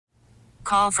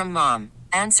call from mom.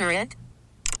 Answer it.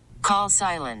 Call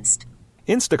silenced.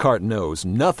 Instacart knows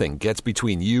nothing gets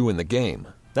between you and the game.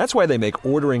 That's why they make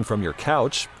ordering from your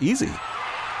couch easy.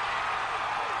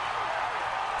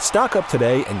 Stock up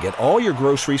today and get all your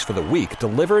groceries for the week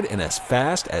delivered in as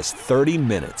fast as 30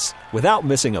 minutes without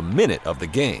missing a minute of the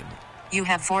game. You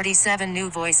have 47 new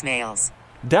voicemails.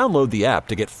 Download the app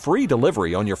to get free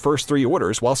delivery on your first 3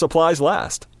 orders while supplies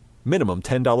last. Minimum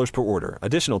 $10 per order.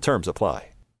 Additional terms apply.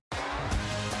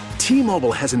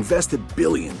 T-Mobile has invested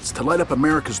billions to light up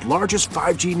America's largest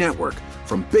 5G network,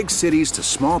 from big cities to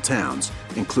small towns,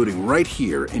 including right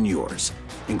here in yours.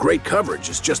 And great coverage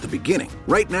is just the beginning.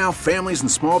 Right now, families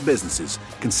and small businesses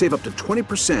can save up to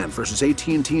 20% versus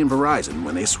AT&T and Verizon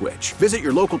when they switch. Visit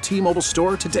your local T-Mobile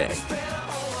store today.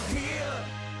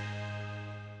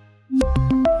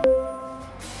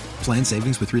 Plan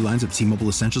savings with 3 lines of T-Mobile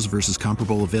Essentials versus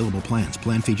comparable available plans.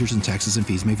 Plan features and taxes and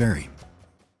fees may vary.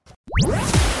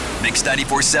 Mix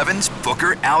 94.7's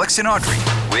Booker, Alex, and Audrey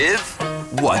with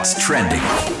What's Trending.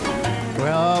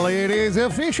 Well, it is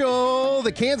official.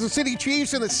 The Kansas City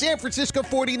Chiefs and the San Francisco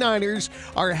 49ers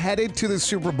are headed to the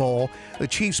Super Bowl. The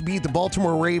Chiefs beat the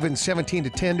Baltimore Ravens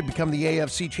 17-10 to become the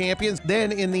AFC champions.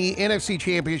 Then in the NFC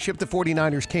Championship, the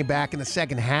 49ers came back in the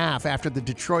second half after the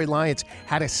Detroit Lions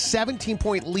had a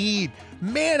 17-point lead.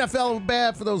 Man, I felt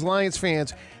bad for those Lions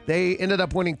fans. They ended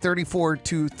up winning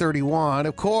 34-31.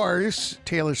 Of course,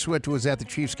 Taylor Swift was at the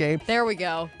Chiefs game. There we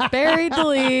go. Buried the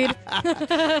lead.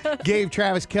 Gave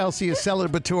Travis Kelce a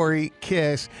celebratory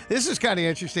kiss. This is kind of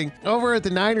interesting. Over at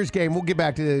the Niners game, we'll get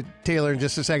back to Taylor in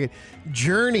just a second.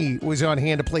 Journey was on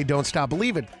hand to play Don't Stop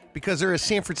Believin', because they're a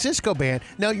San Francisco band.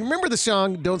 Now, you remember the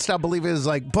song Don't Stop Believin' is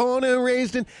like born and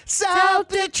raised in South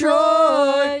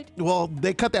Detroit. Well,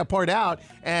 they cut that part out,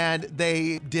 and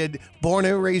they did born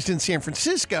and raised in San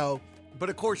Francisco. But,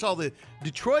 of course, all the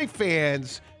Detroit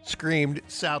fans screamed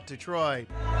South Detroit.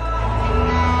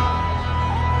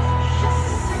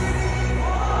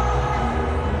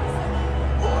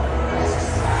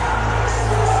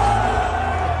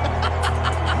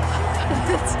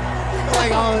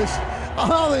 Like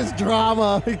all this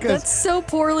drama because that's so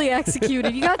poorly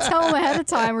executed. You got to tell them ahead of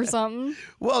time or something.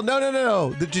 Well,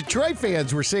 no. The Detroit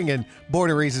fans were singing Born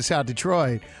and Raised in South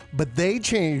Detroit, but they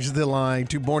changed the line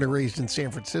to Born and Raised in San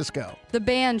Francisco. The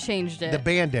band changed it. The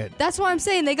band did. That's why I'm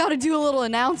saying they got to do a little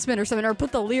announcement or something, or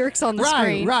put the lyrics on the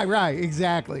screen. Right,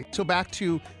 exactly. So back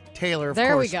to Taylor, of course.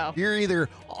 There we go. You're either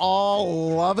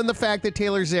all loving the fact that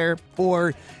Taylor's there,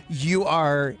 or you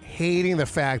are hating the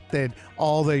fact that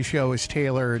all they show is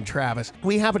Taylor and Travis.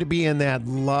 We happen to be in that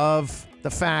love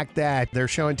the fact that they're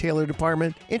showing Taylor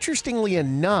department. Interestingly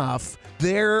enough,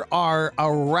 there are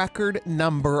a record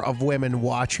number of women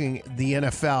watching the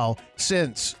NFL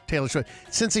since Taylor Swift,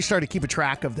 since they started keeping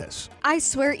track of this. I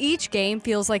swear each game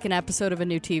feels like an episode of a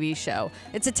new TV show.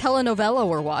 It's a telenovela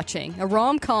we're watching, a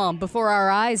rom-com before our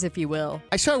eyes, if you will.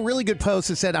 I saw a really good post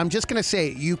that said, I'm just going to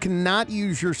say, you cannot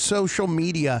use your social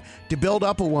media to build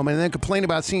up a woman and then complain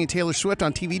about seeing Taylor Swift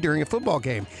on TV during a football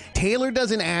game. Taylor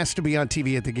doesn't ask to be on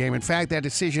TV at the game. In fact, that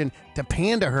decision to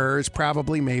pander her is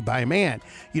probably made by a man.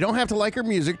 You don't have to like her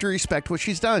music to respect what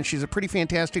she's done. She's a pretty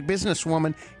fantastic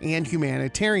businesswoman and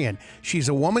humanitarian. She's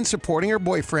a woman supporting her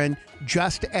boyfriend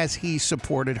just as he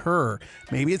supported her.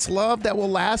 Maybe it's love that will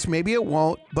last, maybe it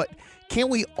won't, but can't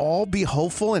we all be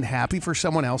hopeful and happy for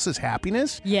someone else's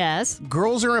happiness? Yes.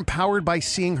 Girls are empowered by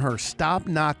seeing her. Stop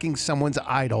knocking someone's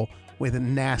idol with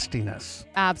nastiness.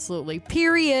 Absolutely.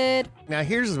 Period. Now,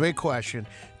 here's the big question.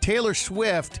 Taylor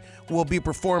Swift will be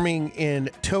performing in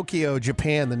Tokyo,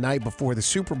 Japan the night before the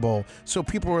Super Bowl. So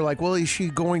people were like, well, is she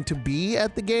going to be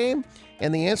at the game?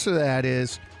 And the answer to that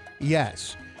is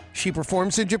yes. She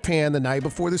performs in Japan the night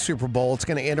before the Super Bowl. It's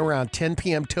going to end around 10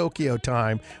 p.m. Tokyo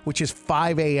time, which is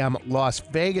 5 a.m. Las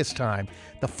Vegas time.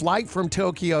 The flight from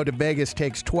Tokyo to Vegas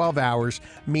takes 12 hours,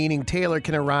 meaning Taylor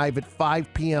can arrive at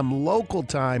 5 p.m. local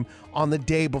time on the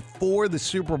day before the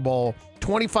Super Bowl,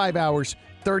 25 hours,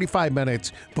 35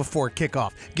 minutes before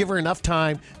kickoff. Give her enough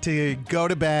time to go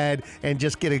to bed and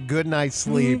just get a good night's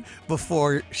sleep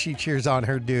before she cheers on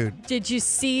her dude. Did you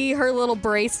see her little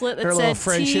bracelet that her said little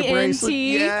friendship TNT? Bracelet?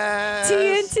 Yes.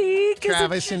 TNT.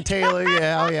 Travis and Taylor.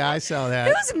 Yeah, I saw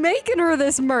that. Who's making her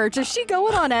this merch? Is she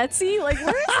going on Etsy? Like,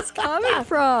 where is this coming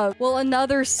from? Well,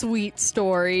 another sweet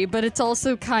story, but it's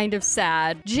also kind of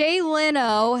sad.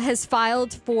 Leno has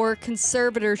filed for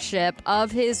conservatorship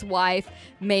of his wife,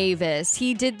 Mavis.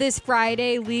 He did this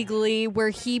Friday legally, where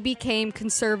he became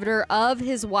conservator of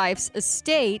his wife's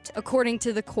estate, according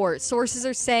to the court. Sources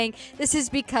are saying this is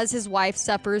because his wife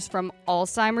suffers from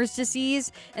Alzheimer's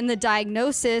disease, and the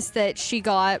diagnosis that she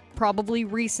got probably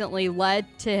recently led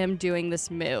to him doing this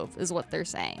move, is what they're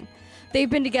saying. They've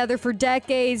been together for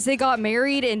decades. They got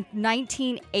married in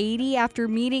 1980 after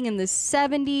meeting in the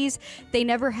 70s. They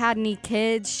never had any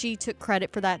kids. She took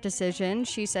credit for that decision.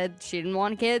 She said she didn't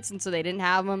want kids, and so they didn't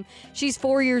have them. She's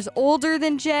 4 years older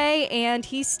than Jay, and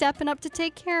he's stepping up to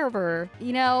take care of her.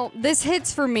 You know, this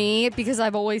hits for me because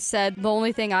I've always said the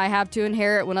only thing I have to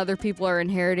inherit when other people are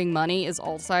inheriting money is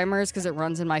Alzheimer's, because it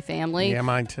runs in my family. Yeah,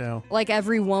 mine too. Like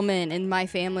every woman in my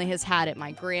family has had it.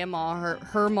 My grandma,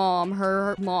 her mom,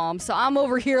 her mom. So I'm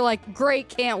over here like, great,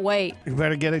 can't wait. You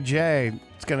better get a J.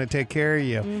 It's going to take care of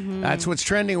you. That's what's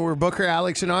trending. We're Booker,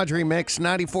 Alex, and Audrey Mix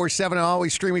 94.7,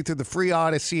 always streaming through the free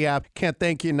Odyssey app. Can't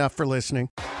thank you enough for listening.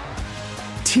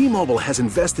 T-Mobile has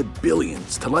invested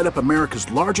billions to light up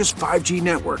America's largest 5G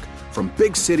network, from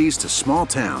big cities to small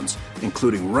towns,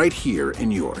 including right here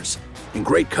in yours. And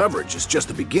great coverage is just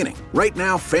the beginning. Right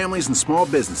now, families and small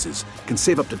businesses can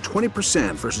save up to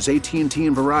 20% versus AT&T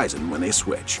and Verizon when they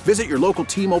switch. Visit your local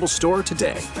T-Mobile store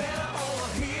today.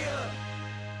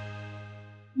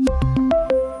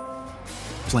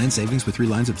 Plan savings with 3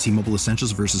 lines of T-Mobile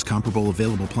Essentials versus comparable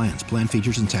available plans. Plan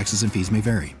features and taxes and fees may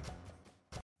vary.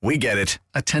 We get it.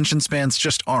 Attention spans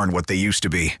just aren't what they used to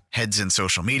be. Heads in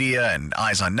social media and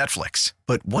eyes on Netflix.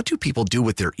 But what do people do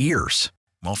with their ears?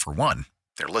 Well, for one,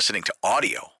 they're listening to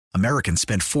audio. Americans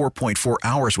spend 4.4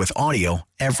 hours with audio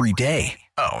every day.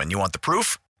 Oh, and you want the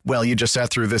proof? Well, you just sat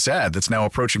through this ad that's now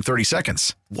approaching 30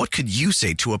 seconds. What could you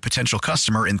say to a potential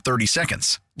customer in 30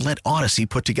 seconds? Let Odyssey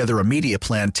put together a media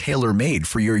plan tailor-made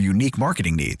for your unique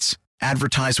marketing needs.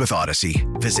 Advertise with Odyssey.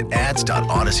 Visit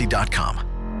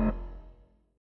ads.odyssey.com.